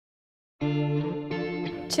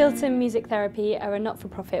CHILTERN Music Therapy are a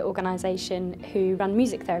not-for-profit organisation who run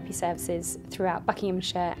music therapy services throughout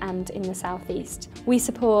Buckinghamshire and in the South East. We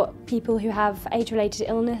support people who have age-related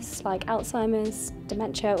illness like Alzheimer's,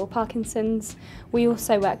 dementia or Parkinson's. We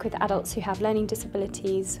also work with adults who have learning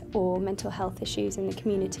disabilities or mental health issues in the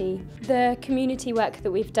community. The community work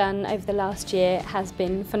that we've done over the last year has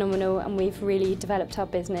been phenomenal, and we've really developed our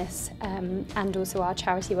business and also our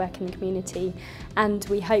charity work in the community. And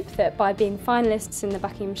we hope that by being finalists in the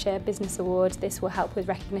Buckinghamshire Business Award, this will help with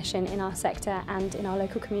recognition in our sector and in our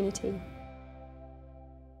local community.